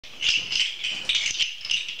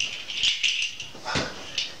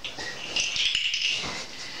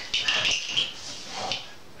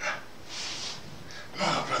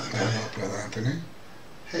Brother Anthony.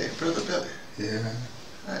 Hey, Brother Billy. Yeah.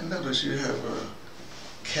 I noticed you have a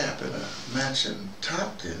cap and a matching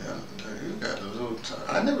top there. You got a little top.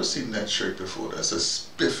 I never seen that shirt before. That's a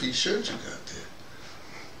spiffy shirt you got there.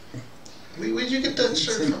 Where'd you get that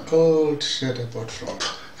shirt from? It's an old shirt I bought from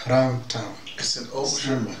around town. It's an old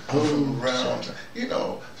shirt from around town. You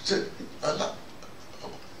know, a lot.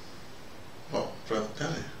 Well, Brother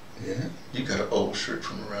Billy. Yeah? You got an old shirt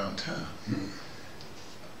from around town.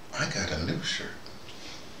 I got a new shirt.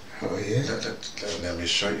 Oh, yeah? Let me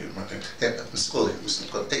show you. Hey, Masixole,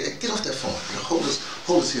 hey, get off that phone. Hold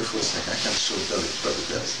this here for a second. I gotta show Brother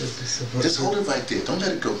Billy. Just hold it right there. Don't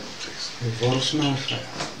let it go, please.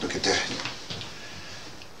 Look at that.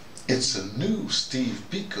 It's a new Steve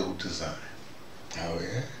Biko design. Oh,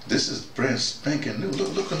 yeah? This is brand spanking new.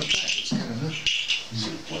 Look on the back. It's kind of new.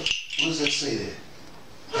 What does that say there?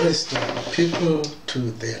 Restore people to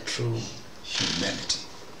their true humanity.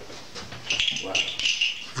 Wow.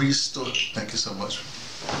 Restore. Thank you so much.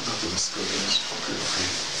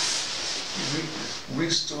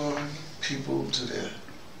 Restoring people to their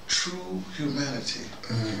true humanity.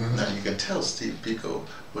 Now you can tell Steve Biko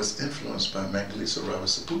was influenced by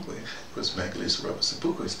Masixole because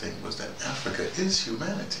Masixole's thing was that Africa is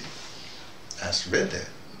humanity. I read that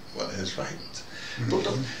in one of his writings. But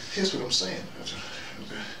look, here's what I'm saying.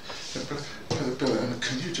 Brother Billy,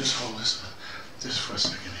 can you just hold this for a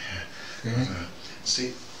second here?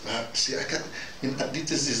 See, I got,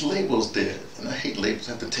 there's these labels there, and I hate labels,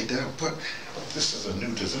 I have to take that out, but this is a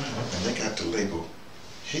new design, and they got the label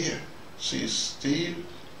here. See, Steve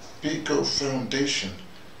Biko Foundation,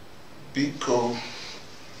 Biko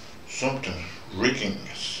something,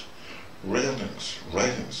 riggings, railings,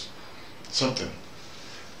 writings, something.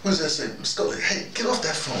 What does that say? Masixole, hey, get off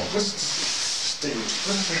that phone. What's the stage?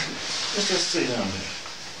 What's that say down there?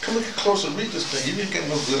 Come look closer, read this thing. You didn't get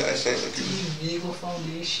no good eyesight. Steve Biko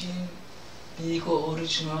Foundation, Biko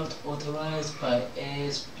Original, authorized by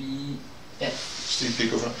SBF. Steve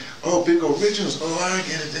Biko Foundation. Oh, Biko Originals. Oh, I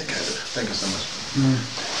get it. They got it. Thank you so much.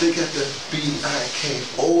 They got the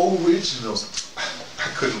BIK Originals. I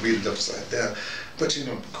couldn't read it upside down. But you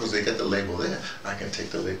know, because they got the label there, I can take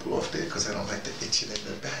the label off there because I don't like the itching in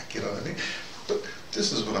the back, you know what I mean? But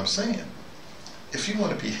this is what I'm saying. If you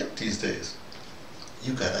want to be hip these days,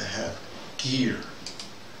 you gotta have gear.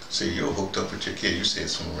 See, you're hooked up with your gear. You say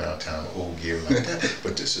it's from around town, old gear like that.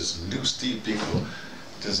 But this is new Steve Biko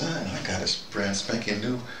design. I got it brand spanking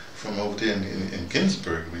new from over there in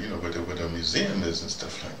Ginsburg, you know, where the museum is and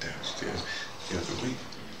stuff like that. The other week.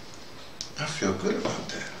 I feel good about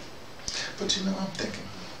that. But you know, I'm thinking,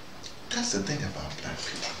 that's the thing about black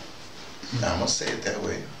people. Now, I'm going to say it that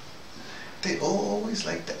way. They always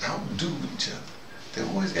like to outdo each other. They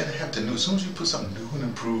always got to have the new. As soon as you put something new and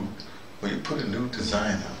improved, or you put a new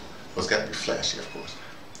design out, well, it's got to be flashy, of course.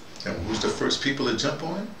 And who's the first people to jump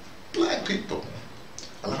on it? Black people.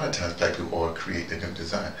 A lot of times, black people all create the new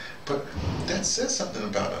design. But that says something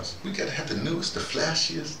about us. We got to have the newest, the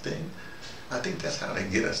flashiest thing. I think that's how they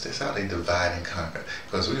get us. That's how they divide and conquer.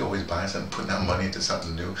 Because we always buying something, putting our money into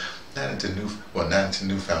something new, not into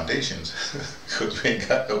new foundations. Because we ain't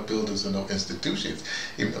got no builders and no institutions.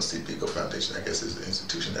 Even though Steve Biko Foundation, I guess, is an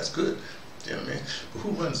institution. That's good. You know what I mean? But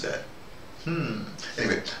who runs that?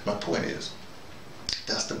 Anyway, my point is,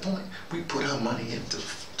 that's the point. We put our money into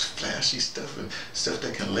flashy stuff and stuff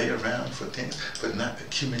that can lay around for things, but not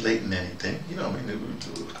accumulating anything. You know what I mean?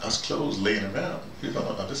 Us clothes laying around. You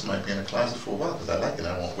know, this might be in the closet for a while because I like it.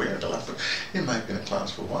 I won't wear it a lot, but it might be in the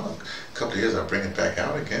closet for a while. A couple of years, I'll bring it back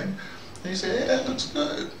out again. And you say, hey, that looks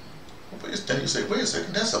good. Then you say, wait a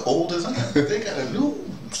second, that's an old design. They got a new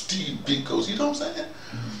Steve Biko's. You know what I'm saying?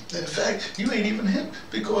 In fact, you ain't even hip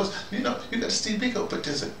because you know you got a Steve Biko, but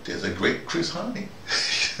there's a great Chris Honey.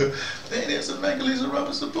 There's a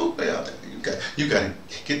Masixole out there. You got to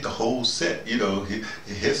get the whole set. You know,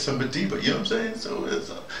 here's some Madiba. You know what I'm saying? So,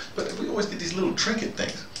 but we always get these little trinket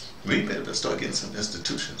things. We better start getting some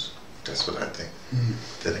institutions. That's what I think.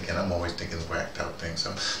 Then again, I'm always thinking whacked out things.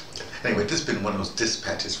 So, anyway, this has been one of those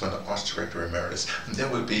dispatches from the ArtsDirector Emeritus. And there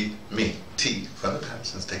would be me, T, from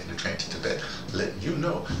thePatterson's Taking the Train to Tibet, letting you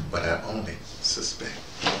know what I only suspect.